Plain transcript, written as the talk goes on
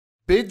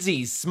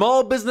Bidsy's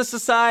Small Business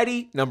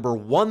Society, number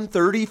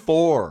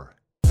 134.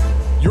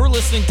 You're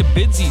listening to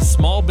Bidsy's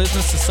Small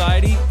Business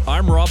Society.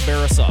 I'm Rob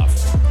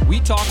Barasoff. We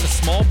talk to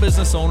small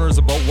business owners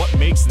about what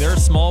makes their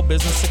small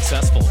business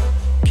successful.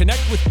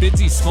 Connect with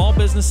Bidsy's Small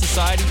Business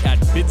Society at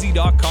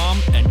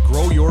bidsy.com and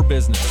grow your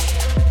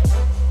business.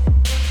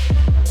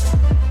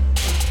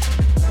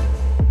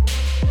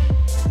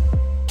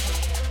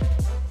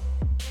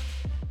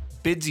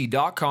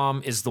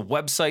 Bidsy.com is the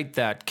website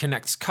that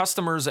connects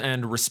customers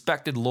and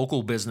respected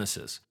local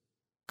businesses.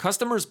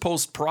 Customers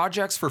post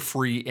projects for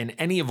free in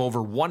any of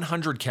over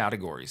 100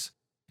 categories,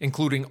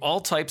 including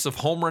all types of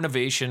home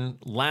renovation,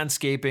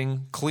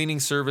 landscaping, cleaning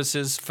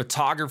services,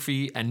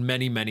 photography, and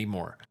many, many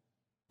more.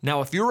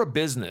 Now, if you're a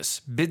business,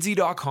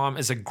 Bidsy.com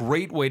is a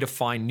great way to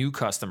find new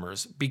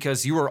customers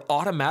because you are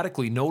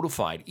automatically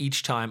notified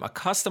each time a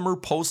customer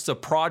posts a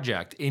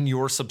project in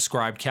your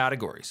subscribed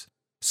categories.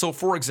 So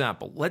for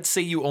example, let's say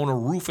you own a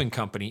roofing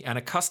company and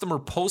a customer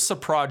posts a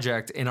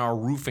project in our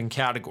roofing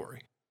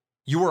category.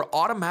 You are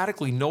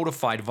automatically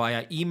notified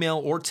via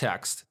email or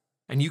text,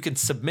 and you can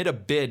submit a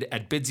bid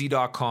at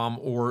bidsy.com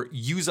or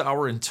use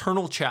our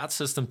internal chat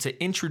system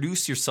to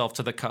introduce yourself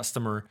to the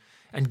customer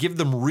and give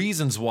them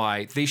reasons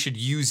why they should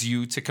use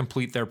you to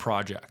complete their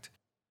project.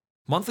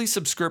 Monthly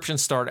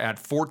subscriptions start at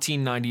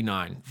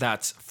 $14.99.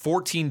 That's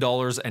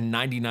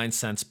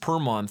 $14.99 per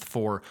month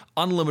for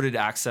unlimited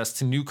access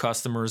to new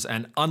customers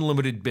and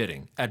unlimited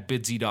bidding at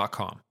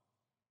bidsy.com.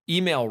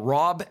 Email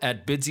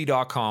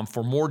rob@bidsy.com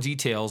for more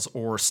details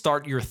or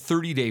start your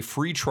 30-day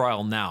free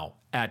trial now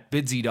at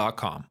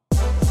bidsy.com.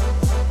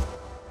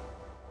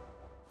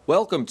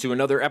 Welcome to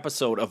another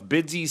episode of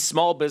Bidsy's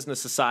Small Business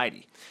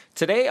Society.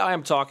 Today I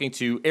am talking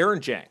to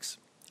Aaron Janx.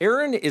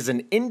 Aaron is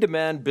an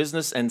in-demand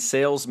business and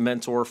sales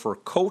mentor for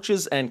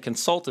coaches and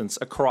consultants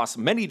across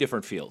many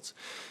different fields.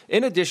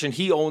 In addition,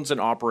 he owns and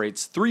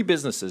operates 3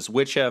 businesses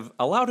which have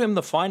allowed him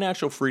the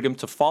financial freedom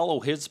to follow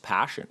his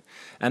passion.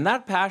 And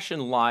that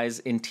passion lies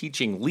in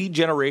teaching lead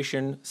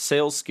generation,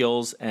 sales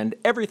skills, and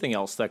everything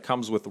else that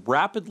comes with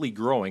rapidly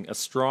growing a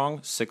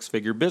strong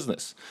 6-figure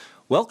business.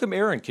 Welcome,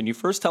 Aaron. Can you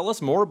first tell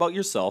us more about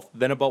yourself,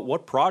 then about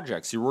what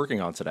projects you're working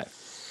on today?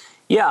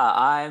 Yeah,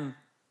 I'm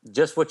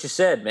just what you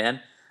said,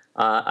 man.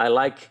 I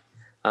like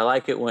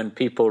it when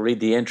people read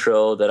the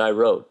intro that I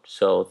wrote.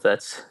 So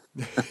that's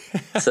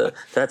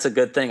that's a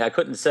good thing. I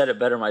couldn't have said it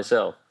better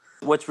myself.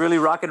 What's really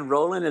rock and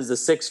rolling is the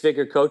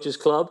 6-Figure Coaches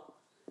Club,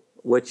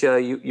 which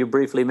you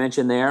briefly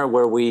mentioned there,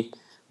 where we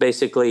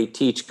basically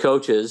teach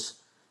coaches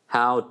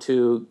how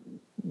to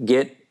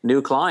get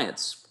new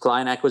clients,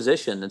 client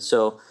acquisition, and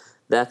so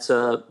that's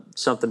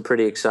something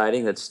pretty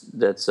exciting.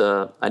 That's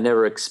I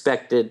never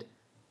expected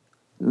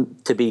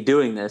to be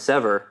doing this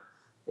ever.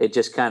 It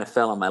just kind of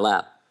fell on my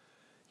lap.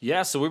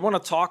 Yeah, so we want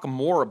to talk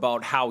more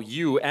about how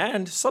you,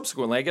 and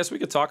subsequently, I guess we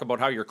could talk about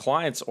how your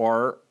clients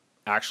are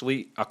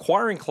actually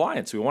acquiring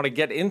clients. We want to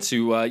get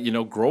into,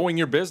 growing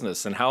your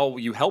business and how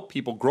you help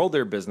people grow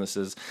their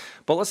businesses.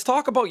 But let's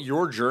talk about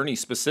your journey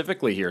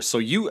specifically here. So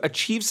you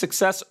achieved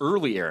success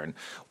early, Aaron.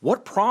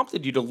 What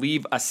prompted you to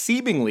leave a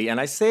seemingly, and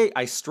I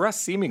stress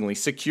seemingly,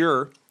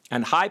 secure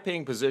and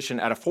high-paying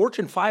position at a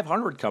Fortune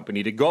 500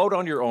 company to go out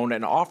on your own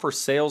and offer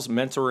sales,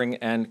 mentoring,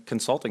 and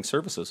consulting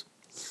services?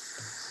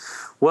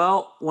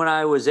 Well, when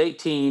I was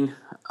 18,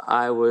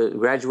 I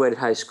graduated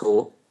high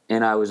school,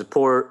 and I was a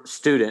poor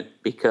student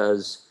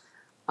because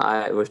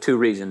there was 2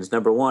 reasons.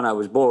 Number 1, I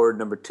was bored.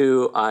 Number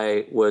 2,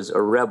 I was a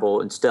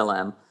rebel and still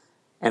am,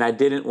 and I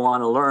didn't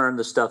want to learn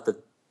the stuff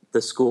that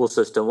the school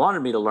system wanted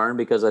me to learn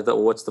because I thought,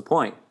 well, what's the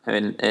point?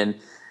 And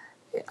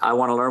I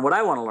want to learn what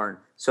I want to learn.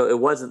 So it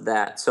wasn't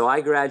that. So I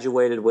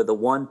graduated with a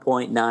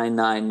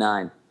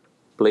 1.999,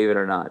 believe it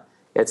or not.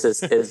 It's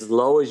as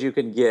low as you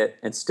can get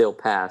and still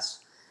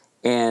pass.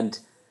 And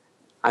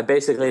I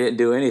basically didn't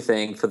do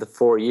anything for the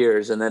 4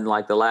 years. And then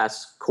like the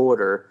last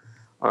quarter,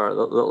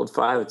 or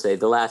I would say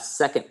the last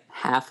second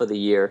half of the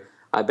year,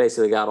 I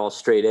basically got all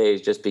straight A's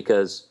just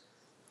because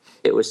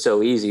it was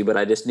so easy. But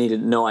I just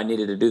I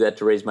needed to do that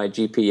to raise my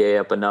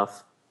GPA up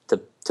enough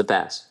to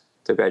pass,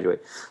 to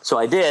graduate. So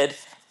I did.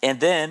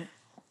 And then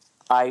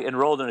I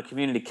enrolled in a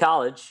community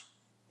college,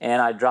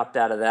 and I dropped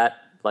out of that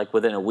like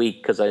within a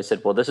week because I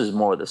said, well, this is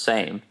more of the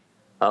same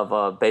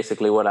of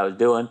basically what I was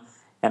doing.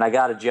 And I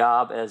got a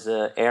job as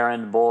an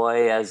errand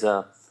boy,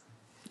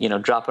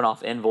 dropping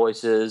off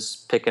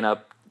invoices, picking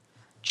up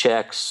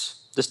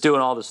checks, just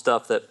doing all the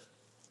stuff that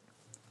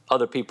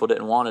other people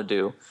didn't want to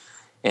do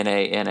in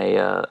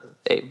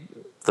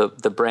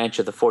the branch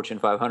of the Fortune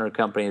 500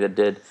 company that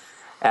did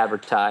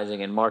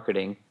advertising and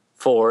marketing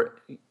for,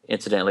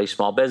 incidentally,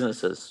 small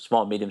businesses,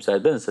 small,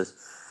 medium-sized businesses.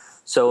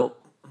 So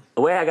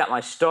the way I got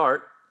my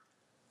start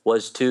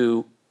was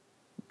to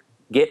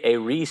get a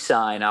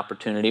re-sign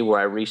opportunity where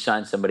I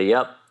re-signed somebody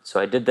up. So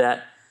I did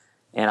that,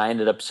 and I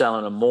ended up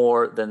selling them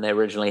more than they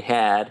originally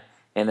had,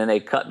 and then they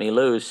cut me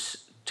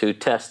loose to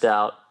test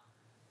out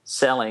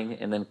selling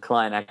and then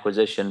client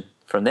acquisition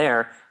from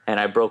there, and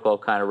I broke all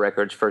kind of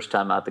records first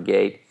time out the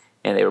gate,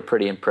 and they were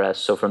pretty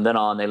impressed. So from then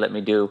on, they let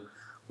me do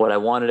what I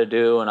wanted to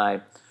do, and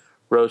I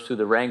rose through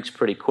the ranks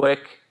pretty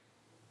quick,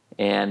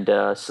 And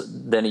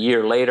then a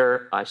year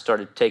later, I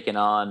started taking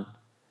on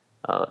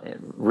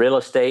real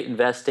estate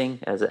investing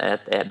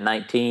at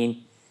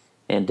 19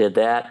 and did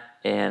that.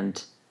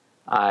 And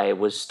I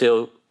was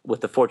still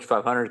with the Fortune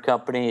 500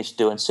 companies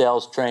doing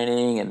sales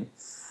training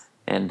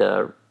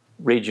and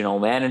regional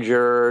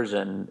managers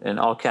and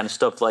all kind of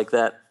stuff like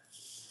that.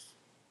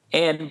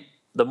 And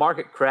the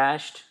market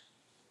crashed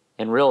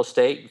in real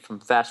estate. From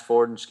fast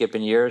forward and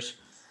skipping years,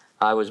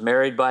 I was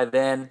married by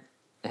then,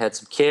 had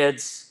some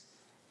kids,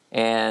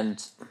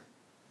 and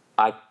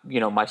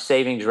my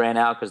savings ran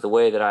out because the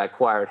way that I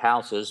acquired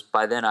houses.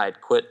 By then,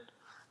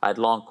 I'd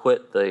long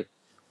quit the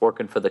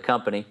working for the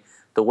company.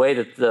 The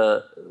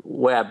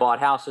way I bought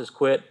houses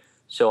quit,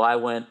 so I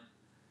went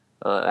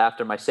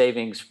after my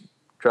savings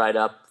dried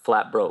up,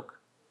 flat broke.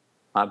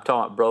 I'm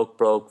talking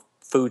broke,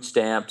 food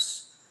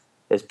stamps,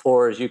 as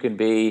poor as you can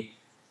be,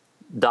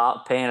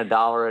 paying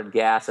 $1 in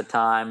gas a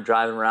time,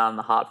 driving around in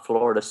the hot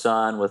Florida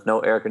sun with no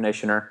air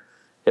conditioner.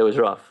 It was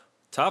rough.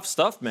 Tough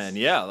stuff, man.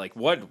 Yeah, like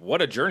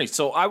what a journey.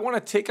 So I want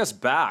to take us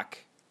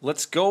back.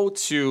 Let's go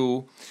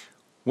to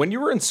when you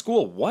were in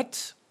school.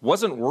 What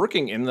wasn't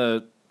working in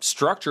the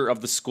structure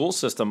of the school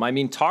system? I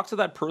mean, talk to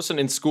that person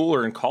in school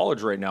or in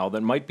college right now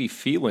that might be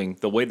feeling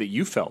the way that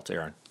you felt,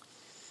 Aaron.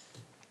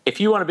 If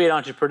you want to be an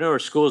entrepreneur,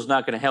 school is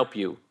not going to help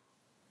you.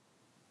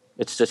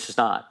 It's just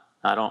not.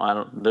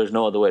 There's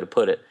no other way to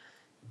put it.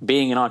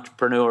 Being an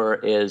entrepreneur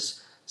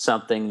is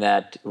something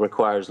that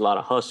requires a lot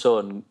of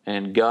hustle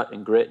and gut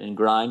and grit and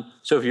grind.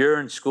 So if you're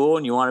in school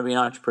and you want to be an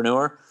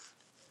entrepreneur,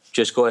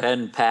 just go ahead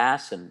and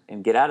pass and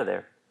get out of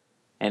there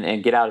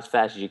and get out as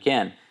fast as you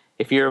can.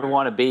 If you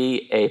want to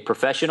be a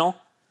professional,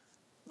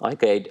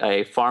 like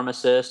a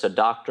pharmacist, a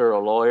doctor, a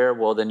lawyer,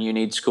 well, then you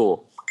need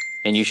school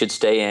and you should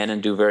stay in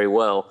and do very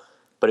well.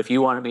 But if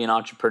you want to be an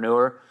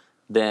entrepreneur,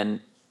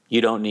 then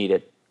you don't need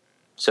it.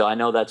 So I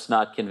know that's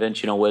not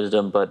conventional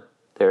wisdom, but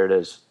there it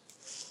is.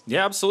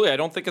 Yeah, absolutely. I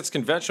don't think it's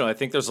conventional. I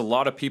think there's a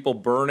lot of people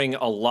burning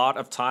a lot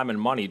of time and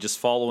money just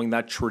following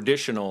that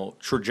traditional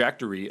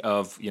trajectory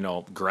of,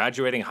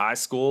 graduating high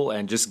school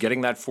and just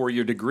getting that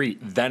 4-year degree.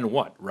 Then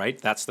what,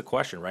 right? That's the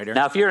question, right, Aaron?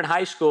 Now, if you're in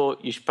high school,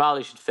 you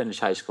probably should finish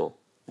high school.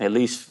 At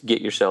least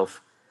get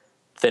yourself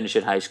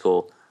finishing high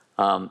school.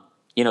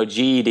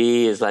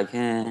 GED is like,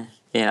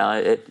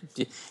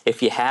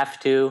 if you have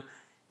to,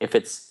 if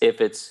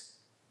it's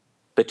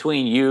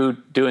between you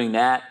doing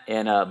that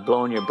and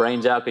blowing your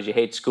brains out because you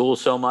hate school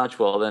so much,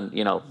 well, then,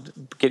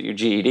 get your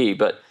GED.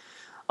 But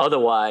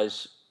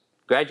otherwise,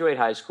 graduate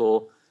high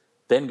school,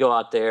 then go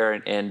out there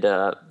and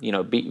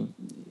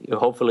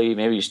hopefully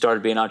maybe you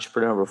started being an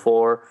entrepreneur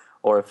before,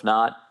 or if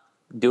not,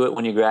 do it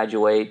when you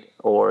graduate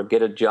or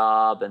get a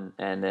job and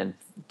then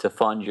to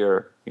fund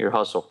your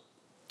hustle.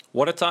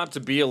 What a time to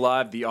be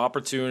alive. The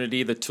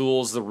opportunity, the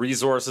tools, the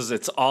resources,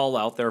 it's all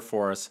out there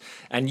for us.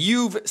 And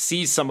you've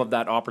seized some of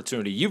that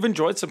opportunity. You've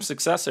enjoyed some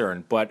success,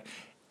 Aaron, but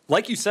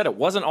like you said, it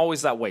wasn't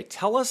always that way.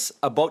 Tell us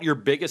about your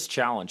biggest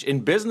challenge,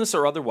 in business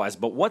or otherwise,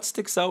 but what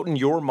sticks out in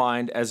your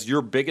mind as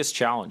your biggest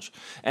challenge?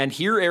 And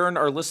here, Aaron,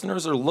 our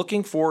listeners are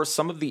looking for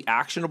some of the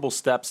actionable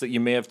steps that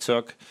you may have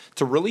took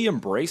to really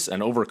embrace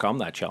and overcome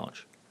that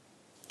challenge.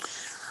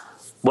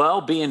 Well,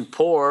 being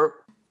poor,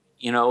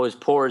 as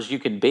poor as you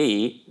can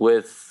be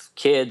with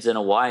kids and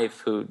a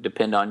wife who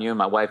depend on you. And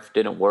my wife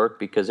didn't work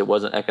because it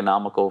wasn't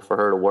economical for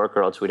her to work,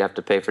 or else we'd have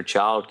to pay for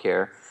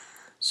childcare.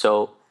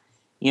 So,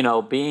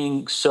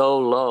 being so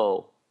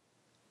low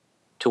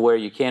to where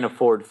you can't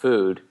afford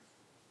food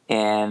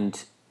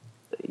and,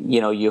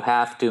 you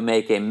have to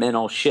make a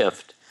mental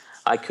shift.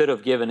 I could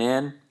have given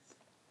in,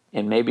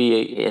 and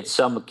maybe in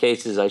some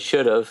cases I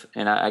should have,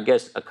 and I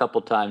guess a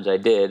couple times I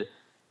did,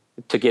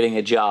 to getting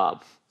a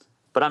job.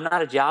 But I'm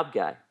not a job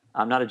guy.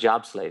 I'm not a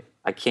job slave.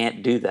 I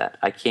can't do that.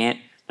 I can't.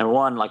 Number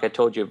one, like I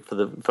told you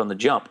from the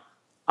jump,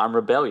 I'm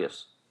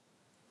rebellious.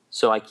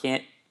 So I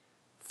can't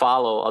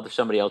follow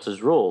somebody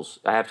else's rules.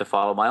 I have to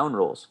follow my own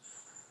rules.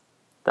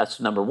 That's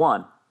number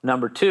one.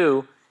 Number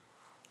two,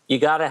 you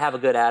got to have a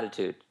good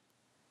attitude.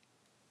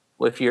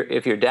 If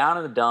you're down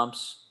in the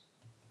dumps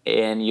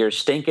and you're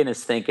stinking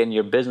as thinking,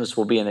 your business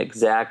will be in the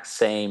exact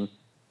same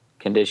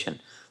condition.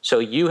 So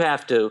you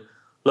have to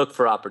look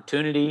for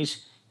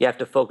opportunities. You have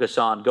to focus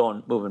on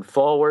moving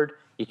forward.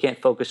 You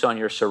can't focus on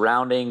your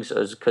surroundings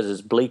because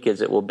as bleak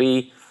as it will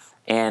be.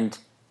 And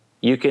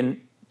you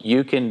can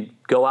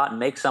go out and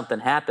make something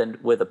happen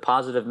with a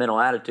positive mental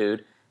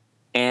attitude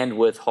and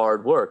with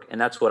hard work. And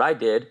that's what I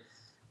did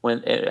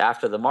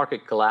after the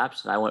market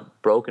collapsed and I went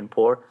broke and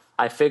poor.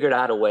 I figured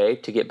out a way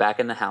to get back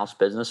in the house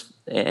business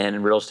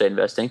and real estate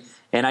investing,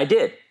 and I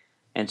did.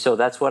 And so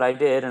that's what I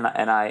did, and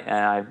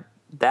I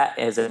that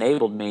has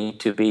enabled me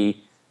to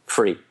be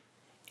free.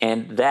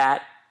 And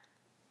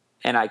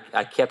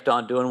I kept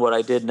on doing what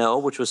I did know,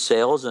 which was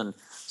sales and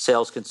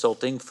sales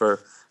consulting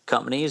for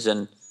companies.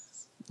 And,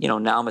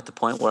 now I'm at the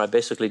point where I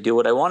basically do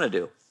what I want to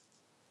do.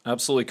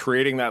 Absolutely,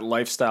 creating that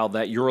lifestyle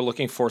that you're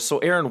looking for. So,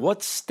 Aaron,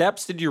 what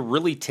steps did you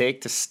really take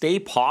to stay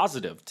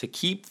positive, to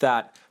keep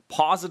that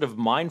positive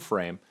mind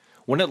frame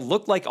when it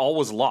looked like all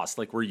was lost?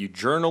 Like, were you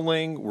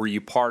journaling? Were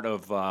you part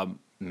of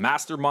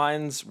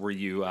masterminds? Were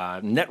you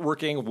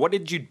networking? What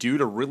did you do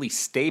to really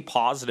stay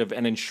positive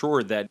and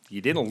ensure that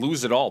you didn't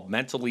lose it all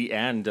mentally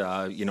and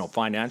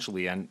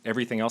financially and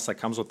everything else that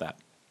comes with that?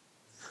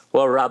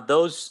 Well, Rob,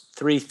 those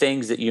three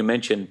things that you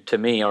mentioned to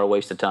me are a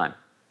waste of time.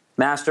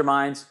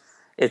 Masterminds,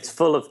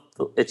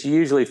 it's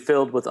usually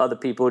filled with other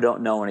people who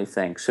don't know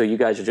anything. So you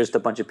guys are just a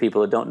bunch of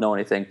people that don't know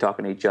anything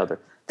talking to each other.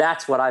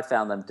 That's what I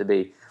found them to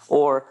be.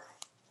 Or,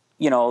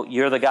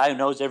 you're the guy who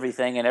knows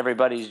everything and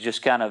everybody's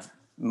just kind of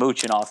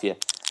mooching off you.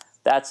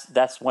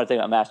 That's one thing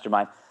about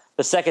mastermind.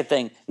 The second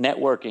thing,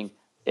 networking.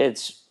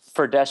 It's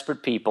for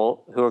desperate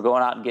people who are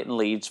going out and getting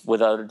leads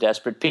with other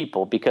desperate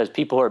people, because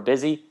people who are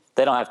busy,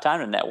 they don't have time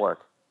to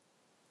network.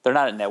 They're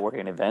not at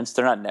networking events.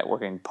 They're not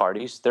networking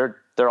parties.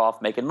 They're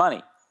off making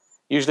money.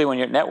 Usually when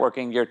you're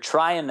networking, you're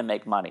trying to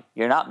make money.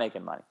 You're not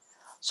making money.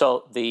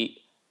 So the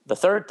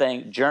third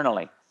thing,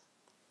 journaling.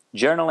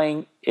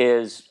 Journaling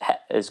is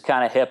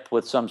kind of hip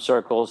with some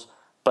circles,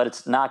 but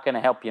it's not going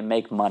to help you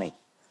make money.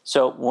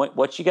 So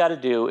what you got to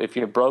do if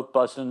you're broke,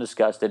 busted, and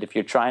disgusted, if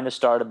you're trying to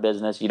start a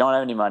business, you don't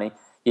have any money,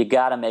 you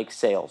got to make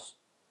sales.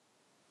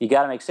 You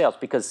got to make sales,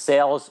 because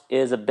sales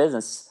is a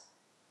business.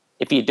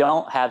 If you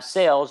don't have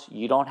sales,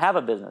 you don't have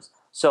a business.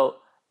 So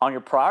on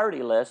your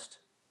priority list,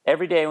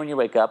 every day when you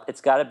wake up,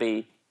 it's got to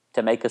be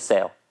to make a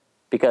sale,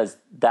 because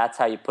that's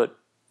how you put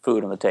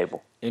food on the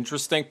table.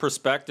 Interesting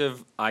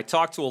perspective. I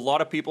talk to a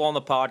lot of people on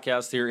the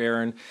podcast here,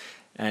 Aaron,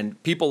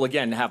 and people,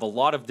 again, have a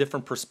lot of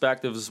different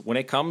perspectives when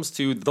it comes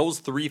to those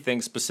three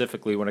things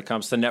specifically, when it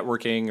comes to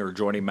networking or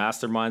joining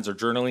masterminds or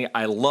journaling.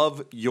 I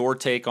love your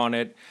take on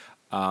it.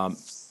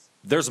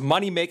 There's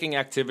money-making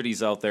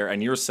activities out there,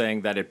 and you're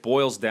saying that it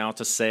boils down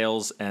to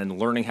sales and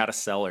learning how to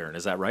sell, Aaron.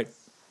 Is that right?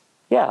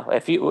 Yeah.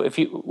 If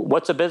you,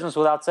 what's a business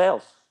without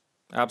sales?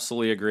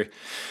 Absolutely agree.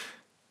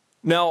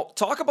 Now,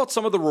 talk about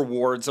some of the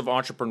rewards of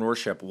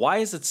entrepreneurship. Why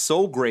is it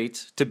so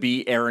great to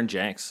be Aaron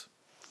Janx?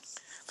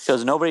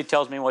 Because nobody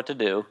tells me what to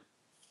do.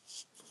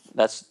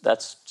 That's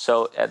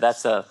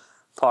a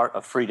part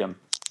of freedom,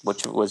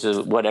 which was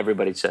what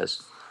everybody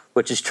says,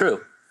 which is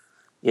true.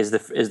 Is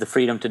the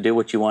freedom to do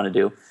what you want to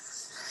do.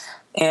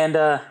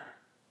 And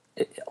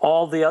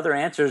all the other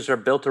answers are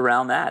built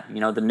around that.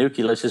 The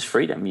nucleus is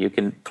freedom. You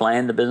can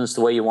plan the business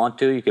the way you want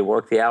to. You can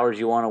work the hours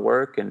you want to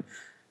work and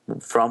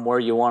from where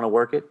you want to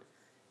work it.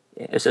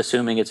 It's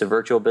assuming it's a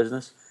virtual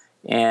business.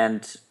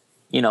 And,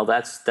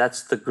 that's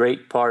the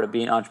great part of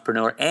being an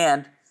entrepreneur.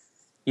 And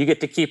you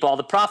get to keep all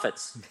the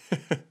profits.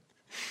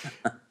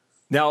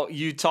 Now,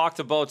 you talked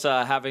about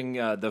having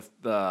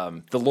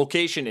the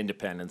location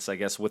independence, I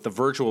guess, with the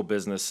virtual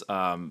business.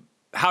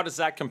 How does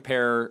that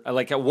compare?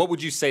 Like, what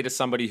would you say to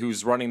somebody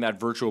who's running that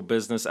virtual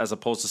business as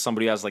opposed to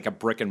somebody who has like a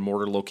brick and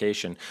mortar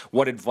location?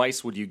 What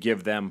advice would you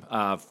give them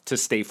to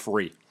stay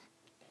free?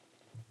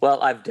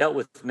 Well, I've dealt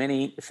with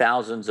many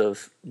thousands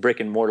of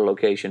brick and mortar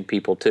location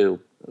people too,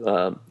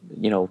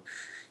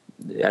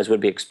 as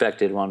would be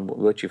expected on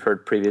what you've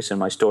heard previous in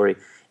my story.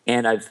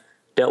 And I've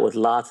dealt with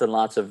lots and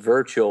lots of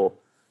virtual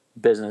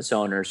business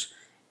owners.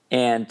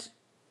 And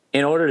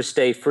in order to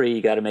stay free,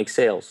 you got to make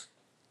sales.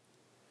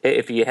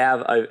 If you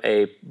have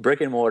a brick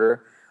and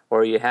mortar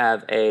or you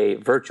have a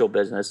virtual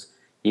business,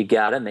 you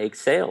got to make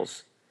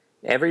sales.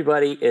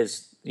 Everybody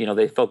is,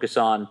 they focus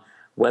on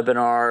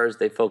webinars,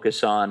 they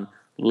focus on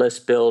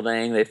list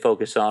building, they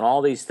focus on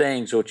all these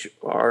things which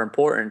are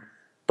important,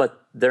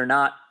 but they're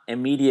not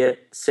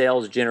immediate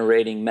sales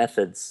generating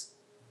methods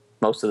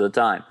most of the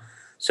time.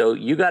 So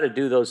you got to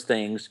do those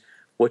things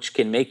which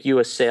can make you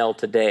a sale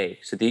today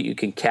so that you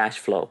can cash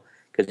flow.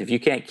 Because if you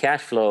can't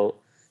cash flow,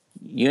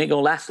 you ain't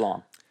going to last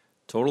long.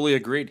 Totally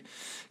agreed.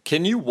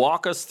 Can you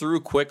walk us through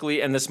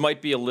quickly, and this might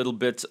be a little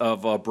bit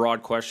of a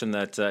broad question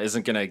that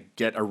isn't going to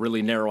get a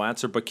really narrow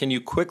answer, but can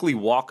you quickly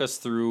walk us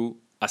through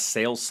a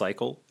sales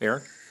cycle,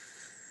 Aaron?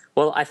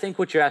 Well, I think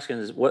what you're asking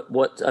is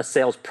what a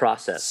sales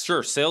process.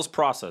 Sure, sales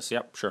process.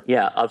 Yep, sure.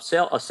 Yeah,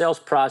 a sales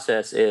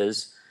process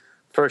is,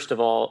 first of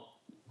all,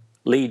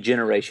 lead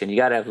generation. You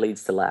got to have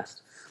leads to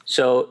last.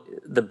 So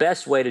the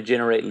best way to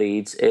generate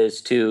leads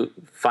is to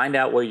find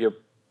out where your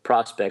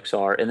prospects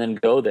are and then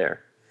go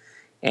there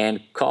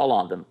and call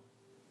on them.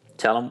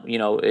 Tell them,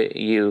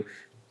 you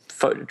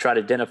try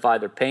to identify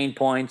their pain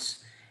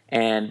points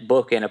and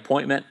book an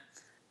appointment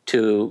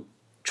to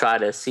try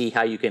to see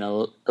how you can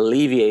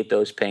alleviate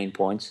those pain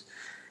points.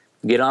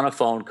 Get on a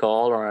phone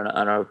call or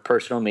on a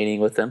personal meeting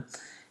with them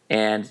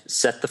and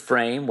set the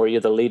frame where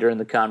you're the leader in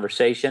the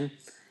conversation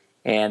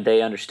and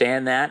they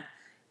understand that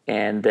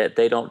and that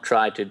they don't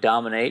try to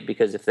dominate,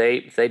 because if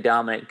they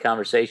dominate the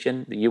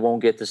conversation, you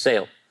won't get the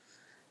sale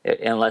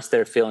unless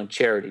they're feeling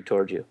charity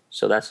towards you.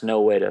 So that's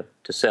no way to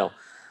sell.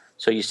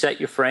 So you set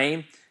your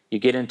frame, you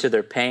get into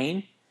their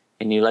pain,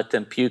 and you let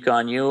them puke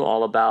on you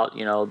all about,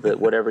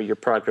 whatever your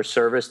product or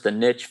service, the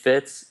niche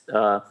fits.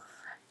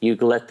 You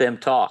let them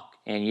talk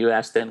and you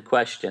ask them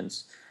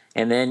questions.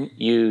 And then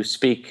you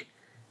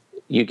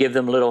give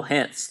them little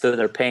hints through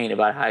their pain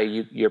about how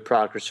your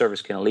product or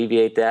service can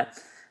alleviate that.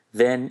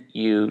 Then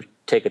you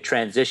take a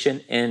transition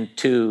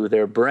into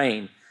their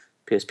brain,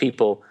 because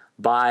people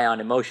buy on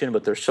emotion,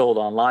 but they're sold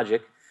on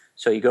logic.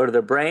 So you go to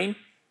their brain,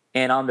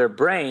 and on their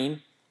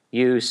brain,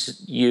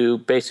 you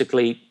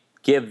basically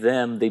give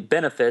them the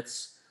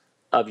benefits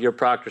of your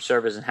product or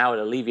service and how it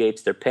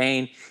alleviates their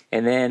pain,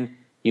 and then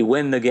you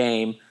win the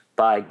game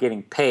by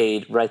getting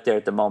paid right there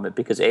at the moment,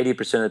 because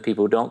 80% of the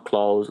people who don't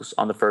close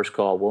on the first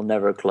call will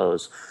never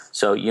close.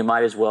 So you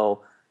might as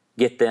well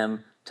get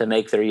them to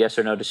make their yes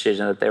or no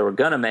decision that they were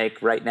going to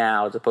make right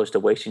now, as opposed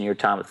to wasting your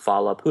time with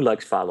follow-up. Who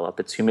likes follow-up?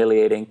 It's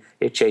humiliating.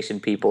 It's chasing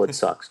people. It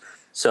sucks.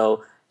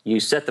 So you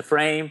set the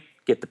frame,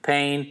 get the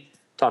pain,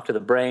 talk to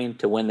the brain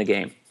to win the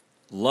game.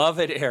 Love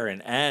it,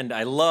 Aaron. And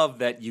I love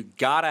that you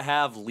got to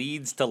have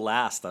leads to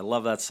last. I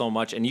love that so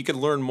much. And you can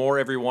learn more,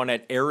 everyone,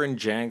 at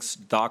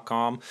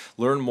aaronjanx.com.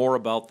 Learn more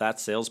about that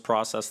sales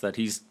process that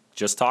he's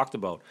just talked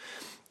about.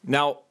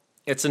 Now,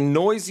 it's a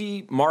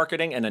noisy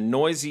marketing and a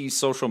noisy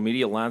social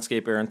media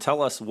landscape, Aaron.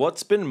 Tell us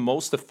what's been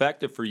most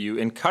effective for you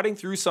in cutting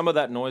through some of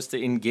that noise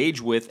to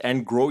engage with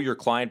and grow your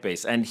client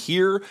base. And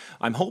here,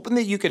 I'm hoping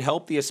that you could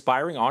help the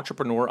aspiring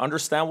entrepreneur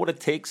understand what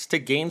it takes to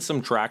gain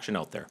some traction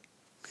out there.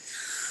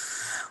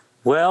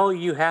 Well,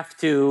 you have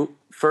to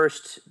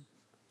first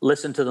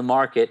listen to the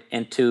market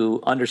and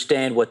to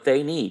understand what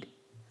they need.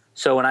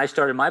 So when I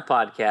started my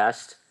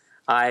podcast,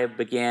 I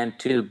began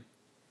to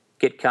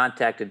get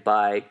contacted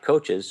by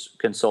coaches,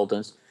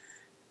 consultants,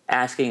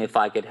 asking if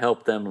I could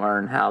help them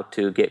learn how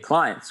to get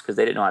clients, because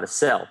they didn't know how to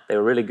sell. They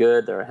were really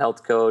good. They're a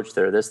health coach.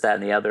 They're this, that,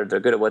 and the other. They're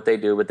good at what they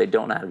do, but they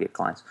don't know how to get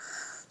clients.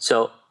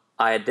 So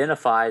I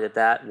identified that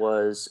that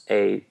was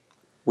a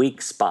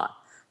weak spot.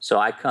 So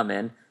I come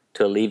in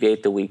to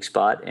alleviate the weak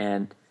spot,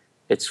 and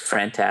it's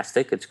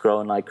fantastic. It's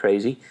growing like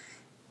crazy.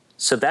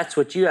 So that's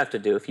what you have to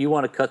do. If you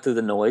want to cut through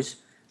the noise,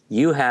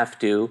 you have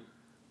to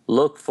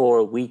look for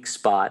a weak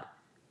spot,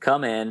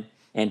 come in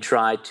and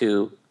try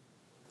to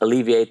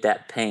alleviate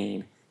that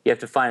pain. You have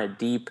to find a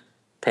deep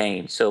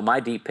pain. So my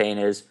deep pain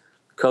is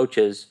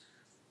coaches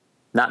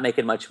not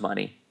making much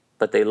money,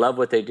 but they love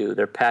what they do.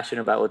 They're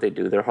passionate about what they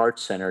do. They're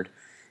heart-centered.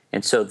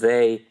 And so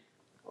they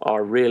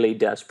are really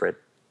desperate,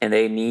 and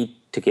they need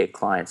to get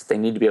clients. They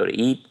need to be able to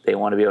eat. They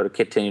want to be able to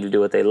continue to do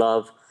what they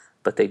love,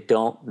 but they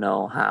don't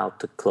know how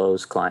to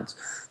close clients.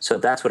 So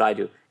that's what I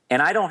do.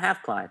 And I don't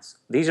have clients.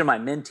 These are my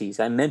mentees.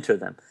 I mentor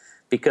them,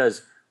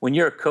 because when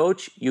you're a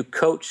coach, you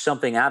coach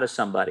something out of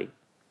somebody.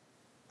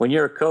 When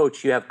you're a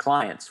coach, you have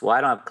clients. Well,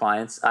 I don't have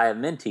clients. I have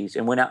mentees.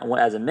 And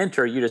as a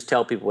mentor, you just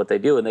tell people what they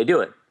do, and they do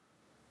it.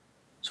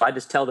 So I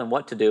just tell them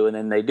what to do, and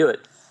then they do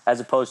it, as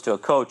opposed to a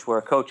coach, where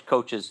a coach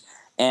coaches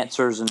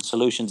answers and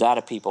solutions out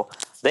of people.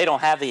 They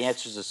don't have the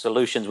answers and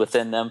solutions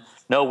within them,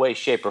 no way,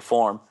 shape, or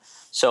form.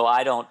 So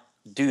I don't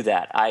do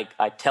that.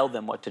 I tell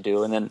them what to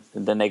do, and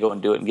then they go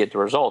and do it and get the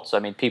results. I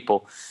mean,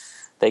 people,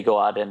 they go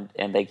out and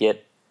they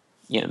get,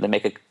 they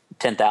make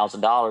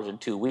 $10,000 in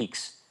 2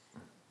 weeks.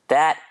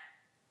 That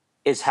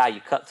is how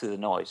you cut through the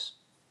noise.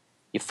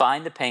 You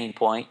find the pain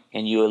point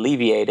and you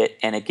alleviate it,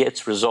 and it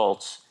gets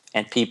results,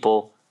 and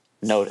people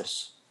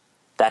notice.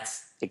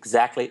 That's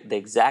exactly the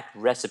exact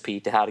recipe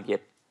to how to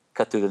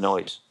cut through the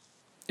noise.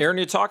 Aaron,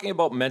 you're talking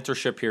about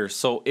mentorship here.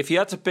 So if you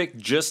had to pick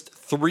just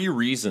 3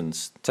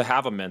 reasons to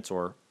have a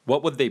mentor,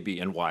 what would they be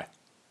and why?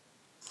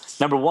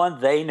 Number one,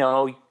 they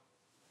know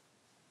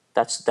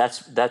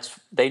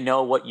they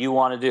know what you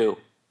want to do.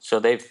 So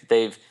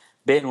they've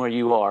been where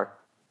you are,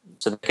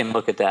 so they can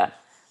look at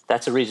that.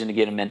 That's a reason to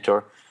get a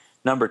mentor.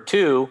 Number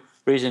 2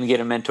 reason to get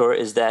a mentor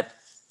is that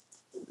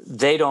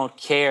they don't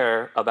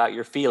care about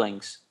your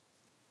feelings,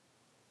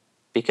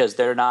 because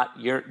they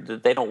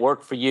don't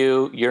work for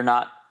you. You're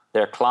not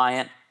their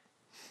client,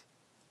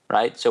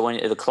 right? So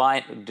when the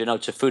client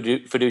denotes a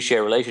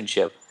fiduciary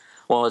relationship,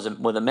 well,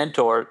 with a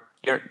mentor,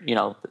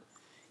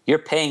 you're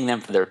paying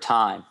them for their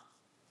time.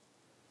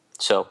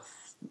 So,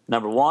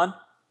 number 1,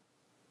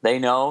 they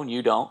know and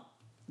you don't.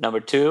 Number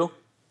 2,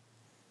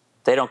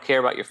 they don't care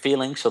about your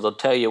feelings, so they'll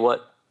tell you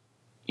what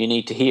you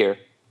need to hear.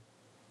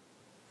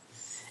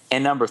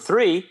 And number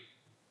 3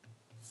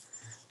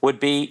 would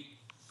be,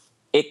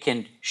 it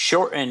can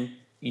shorten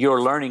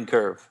your learning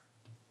curve,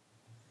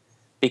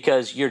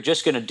 because you're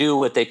just going to do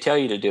what they tell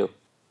you to do.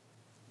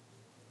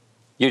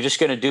 You're just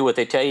going to do what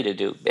they tell you to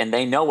do, and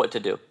they know what to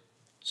do.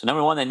 So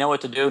number 1, they know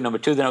what to do. Number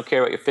 2, they don't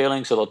care about your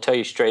feelings, so they'll tell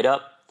you straight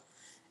up.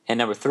 And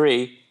number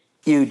 3,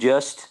 you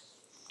just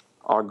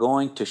are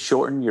going to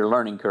shorten your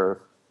learning curve.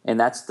 And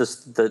that's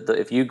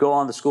if you go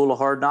on the School of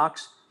Hard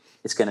Knocks,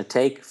 it's going to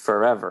take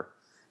forever.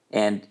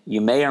 And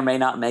you may or may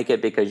not make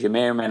it, because you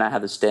may or may not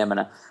have the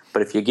stamina.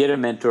 But if you get a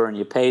mentor and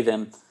you pay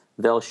them,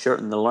 they'll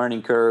shorten the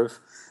learning curve.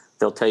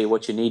 They'll tell you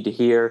what you need to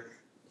hear,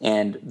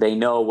 and they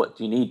know what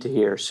you need to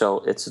hear. So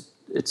it's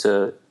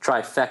a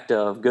trifecta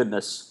of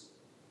goodness.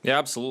 Yeah,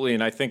 absolutely.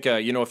 And I think,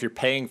 if you're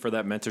paying for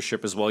that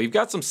mentorship as well, you've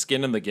got some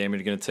skin in the game,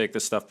 and you're going to take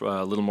this stuff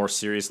a little more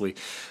seriously.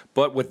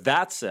 But with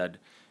that said,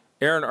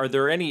 Aaron, are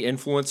there any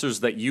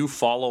influencers that you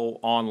follow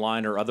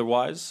online or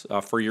otherwise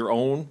for your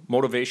own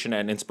motivation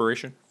and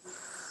inspiration?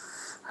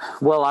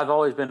 Well, I've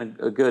always been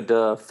a good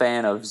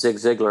fan of Zig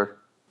Ziglar.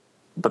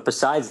 But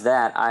besides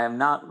that, I am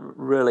not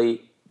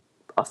really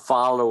a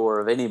follower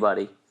of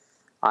anybody.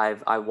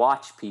 I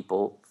watch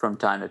people from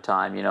time to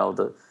time.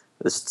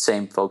 The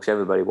same folks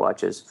everybody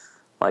watches,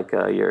 like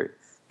your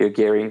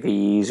Gary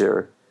V's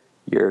or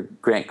your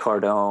Grant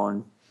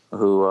Cardone,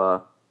 who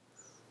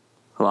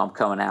I'm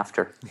coming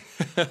after,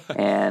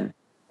 and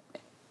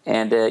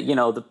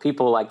the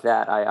people like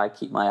that I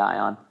keep my eye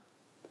on.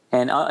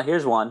 And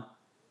here's one,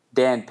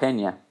 Dan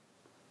Pena.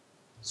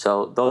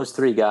 So those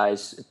three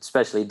guys,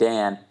 especially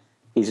Dan,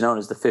 he's known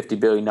as the $50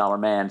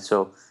 billion man.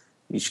 So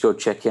you should go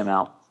check him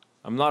out.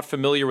 I'm not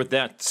familiar with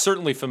that.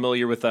 Certainly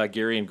familiar with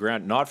Gary and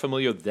Grant. Not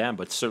familiar with them,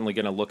 but certainly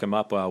going to look them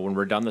up when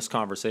we're done this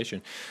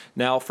conversation.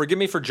 Now, forgive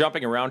me for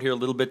jumping around here a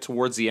little bit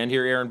towards the end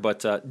here, Aaron, but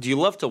do you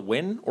love to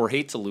win or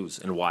hate to lose,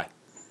 and why?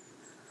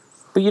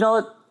 But you know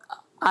what?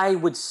 I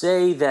would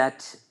say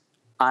that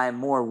I'm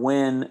more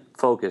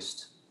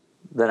win-focused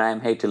than I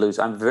am hate to lose.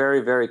 I'm very,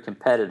 very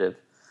competitive.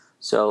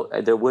 So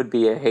there would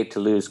be a hate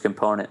to lose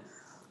component.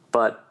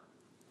 But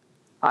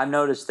I've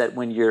noticed that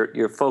when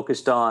you're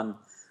focused on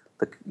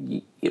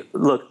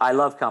look, I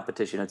love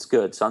competition. It's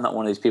good. So I'm not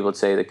one of these people that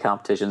say that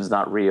competition is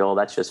not real.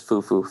 That's just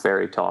foo-foo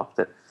fairy talk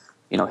that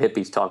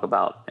hippies talk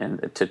about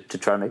and to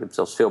try to make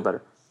themselves feel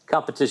better.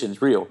 Competition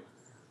is real.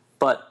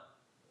 But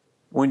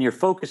when you're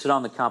focusing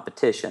on the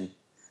competition,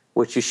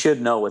 which you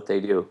should know what they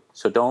do,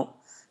 so don't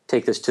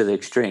take this to the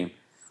extreme.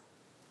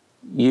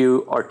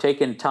 You are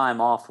taking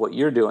time off what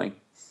you're doing.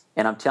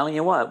 And I'm telling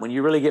you what, when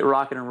you really get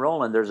rocking and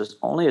rolling, there's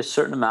only a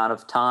certain amount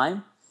of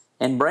time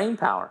and brain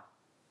power.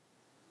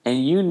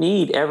 And you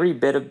need every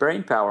bit of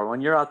brain power.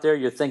 When you're out there,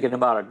 you're thinking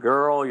about a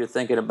girl, you're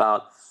thinking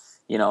about,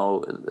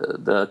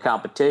 the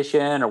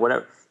competition or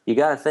whatever. You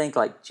got to think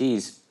like,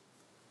 geez,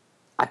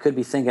 I could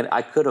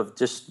have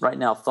just right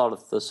now thought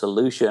of the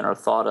solution or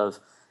thought of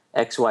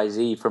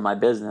XYZ for my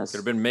business. Could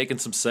have been making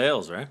some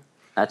sales, right?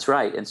 That's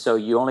right. And so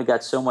you only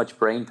got so much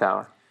brain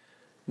power.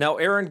 Now,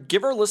 Aaron,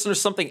 give our listeners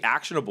something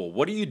actionable.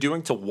 What are you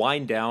doing to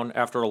wind down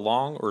after a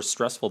long or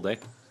stressful day?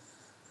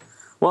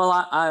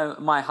 Well,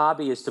 my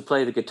hobby is to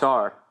play the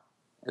guitar,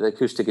 the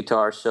acoustic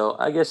guitar. So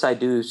I guess I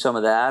do some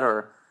of that,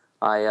 or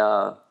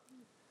I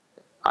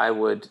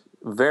would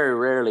very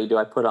rarely do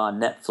I put on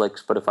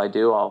Netflix, but if I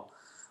do, I'll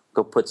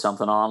go put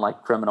something on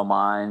like Criminal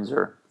Minds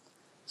or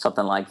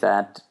something like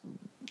that.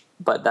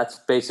 But that's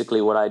basically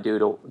what I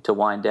do to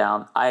wind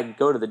down. I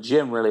go to the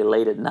gym really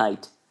late at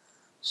night,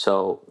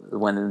 so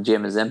when the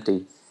gym is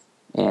empty,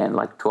 and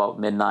like 12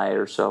 midnight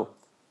or so,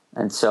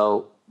 and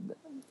so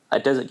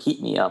it doesn't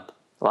keep me up.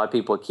 A lot of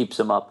people, it keeps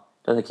them up.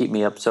 Doesn't keep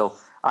me up. So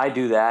I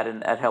do that,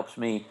 and that helps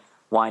me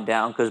wind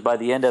down because by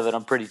the end of it,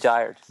 I'm pretty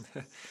tired.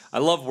 I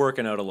love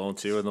working out alone,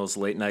 too, in those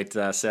late night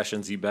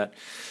sessions, you bet.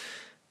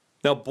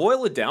 Now,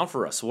 boil it down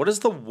for us. What is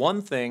the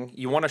one thing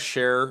you want to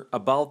share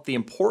about the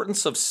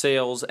importance of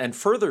sales and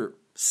further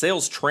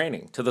sales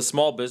training to the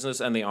small business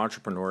and the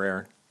entrepreneur,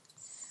 Aaron?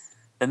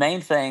 The main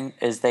thing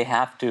is they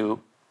have to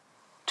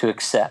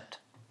accept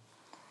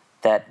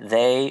that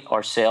they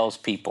are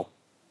salespeople.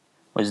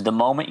 Was the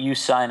moment you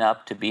sign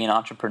up to be an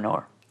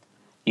entrepreneur,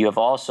 you have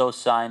also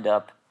signed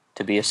up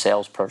to be a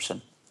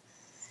salesperson.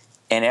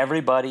 And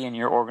everybody in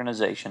your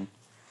organization,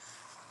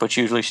 which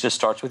usually just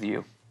starts with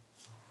you,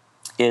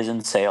 is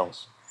in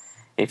sales.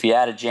 If you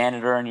had a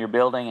janitor in your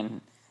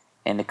building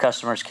and the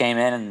customers came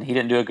in and he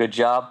didn't do a good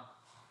job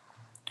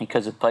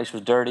because the place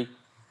was dirty,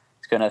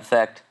 it's going to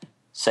affect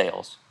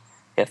sales.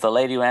 If the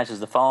lady who answers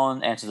the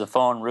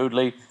phone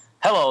rudely,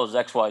 hello, it's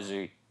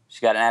XYZ, she's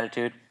got an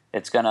attitude,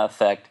 it's going to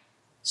affect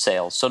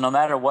sales. So no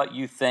matter what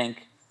you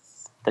think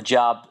the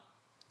job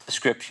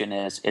description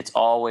is, it's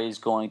always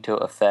going to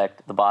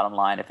affect the bottom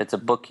line. If it's a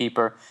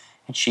bookkeeper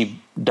and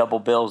she double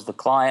bills the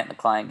client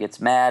gets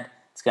mad,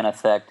 it's going to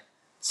affect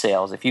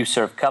sales. If you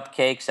serve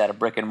cupcakes at a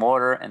brick and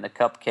mortar and the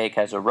cupcake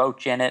has a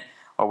roach in it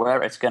or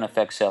whatever, it's going to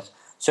affect sales.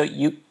 So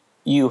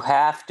you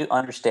have to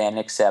understand and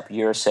accept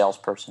you're a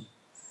salesperson.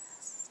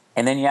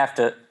 And then you have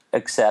to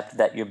accept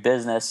that your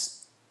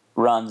business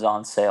runs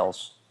on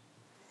sales.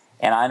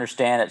 And I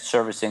understand that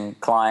servicing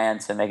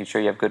clients and making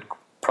sure you have good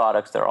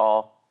products, they're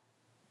all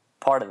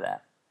part of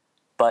that.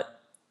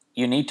 But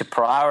you need to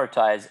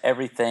prioritize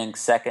everything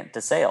second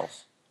to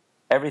sales.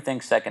 Everything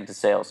second to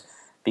sales.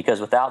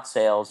 Because without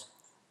sales,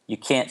 you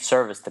can't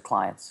service the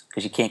clients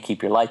because you can't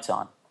keep your lights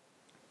on.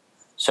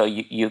 So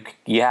you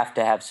have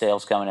to have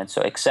sales coming in.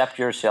 So accept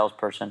you're a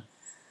salesperson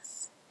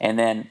and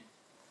then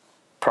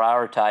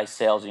prioritize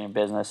sales in your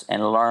business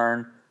and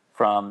learn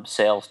from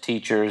sales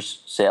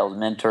teachers, sales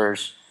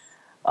mentors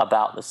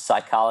about the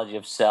psychology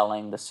of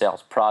selling, the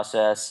sales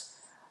process.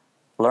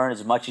 Learn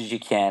as much as you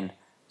can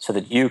so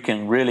that you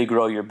can really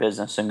grow your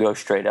business and go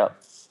straight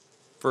up.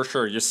 For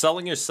sure. You're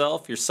selling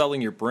yourself, you're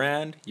selling your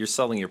brand, you're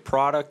selling your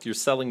product, you're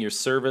selling your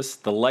service.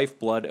 The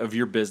lifeblood of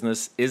your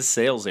business is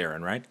sales,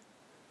 Aaron, right?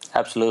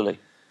 Absolutely.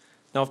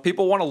 Now, if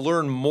people want to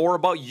learn more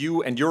about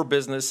you and your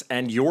business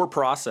and your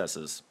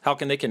processes, how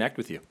can they connect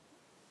with you?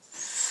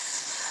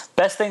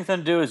 Best thing to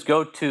do is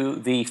go to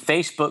the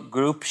Facebook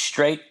group,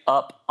 Straight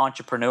Up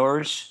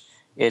Entrepreneurs.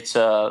 It's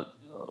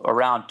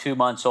around 2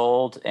 months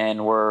old,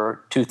 and we're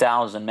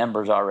 2,000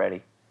 members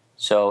already.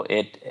 So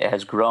it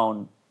has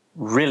grown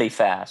really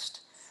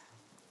fast.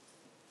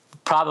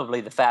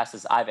 probably the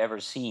fastest I've ever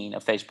seen a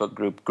Facebook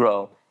group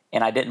grow.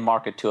 And I didn't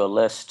market to a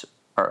list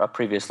or a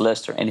previous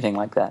list or anything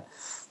like that.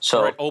 So,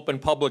 All right, open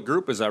public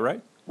group, is that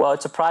right? well,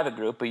 it's a private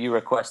group, but you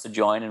request to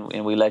join,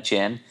 and we let you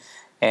in.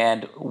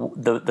 And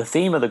the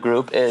theme of the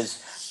group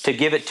is to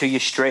give it to you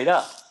straight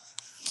up.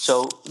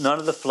 So none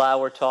of the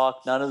flower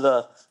talk, none of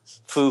the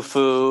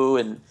foo-foo,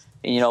 and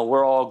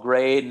we're all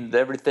great and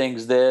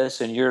everything's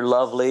this and you're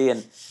lovely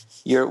and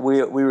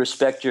we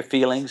respect your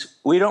feelings.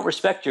 We don't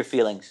respect your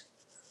feelings.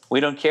 We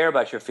don't care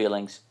about your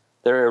feelings.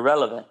 They're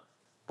irrelevant.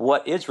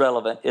 What is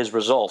relevant is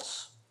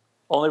results.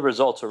 Only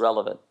results are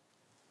relevant.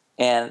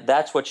 And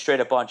that's what Straight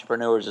Up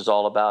Entrepreneurs is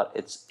all about.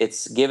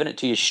 It's giving it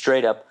to you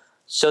straight up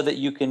so that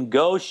you can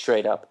go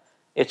straight up.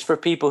 It's for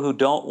people who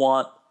don't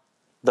want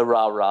the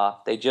rah-rah.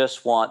 They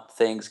just want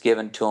things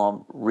given to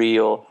them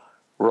real,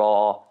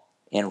 raw,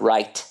 and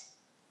right.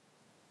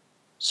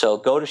 So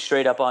go to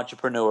Straight Up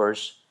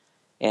Entrepreneurs,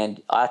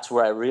 and that's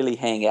where I really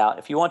hang out.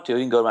 If you want to, you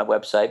can go to my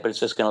website, but it's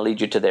just going to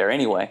lead you to there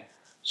anyway.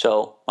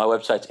 So my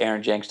website's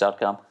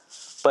aaronjanx.com.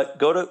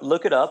 But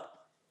look it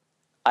up.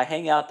 I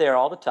hang out there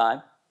all the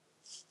time.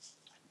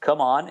 Come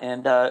on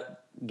and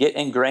get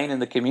ingrained in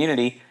the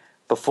community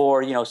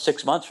before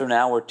 6 months from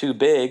now we're too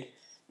big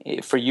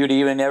for you to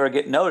even ever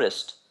get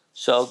noticed.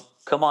 So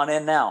come on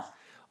in now.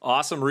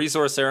 Awesome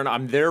resource, Aaron.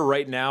 I'm there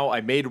right now.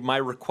 I made my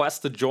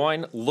request to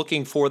join,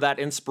 looking for that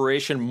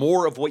inspiration,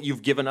 more of what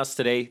you've given us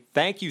today.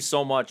 Thank you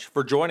so much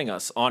for joining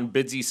us on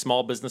Bidsy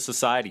Small Business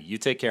Society. You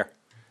take care.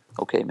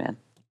 Okay, man.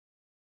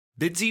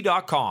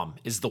 Bidsy.com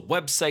is the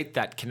website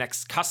that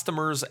connects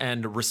customers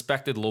and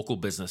respected local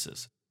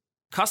businesses.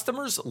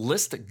 Customers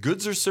list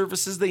goods or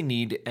services they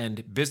need,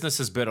 and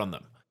businesses bid on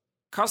them.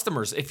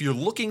 Customers, if you're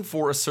looking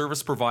for a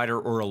service provider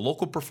or a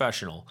local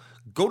professional,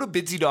 go to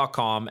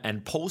Bidsy.com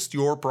and post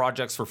your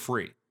projects for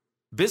free.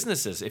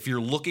 Businesses, if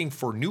you're looking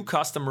for new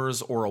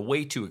customers or a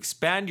way to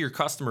expand your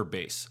customer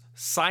base,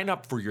 sign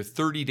up for your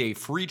 30-day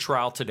free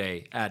trial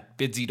today at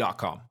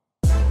Bidsy.com.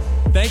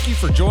 Thank you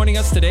for joining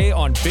us today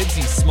on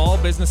Bidsy Small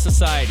Business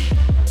Society.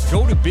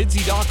 Go to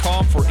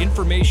Bidsy.com for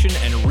information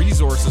and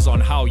resources on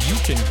how you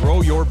can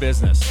grow your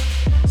business.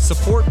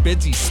 Support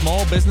Bidsy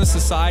Small Business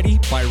Society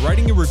by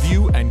writing a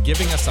review and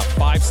giving us a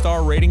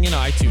 5-star rating in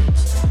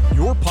iTunes.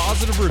 Your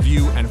positive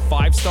review and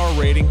 5-star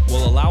rating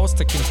will allow us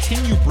to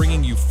continue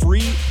bringing you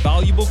free,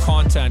 valuable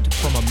content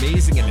from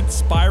amazing and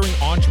inspiring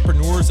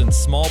entrepreneurs and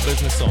small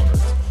business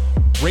owners.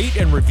 Rate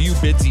and review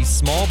Bidsy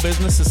Small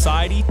Business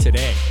Society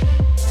today.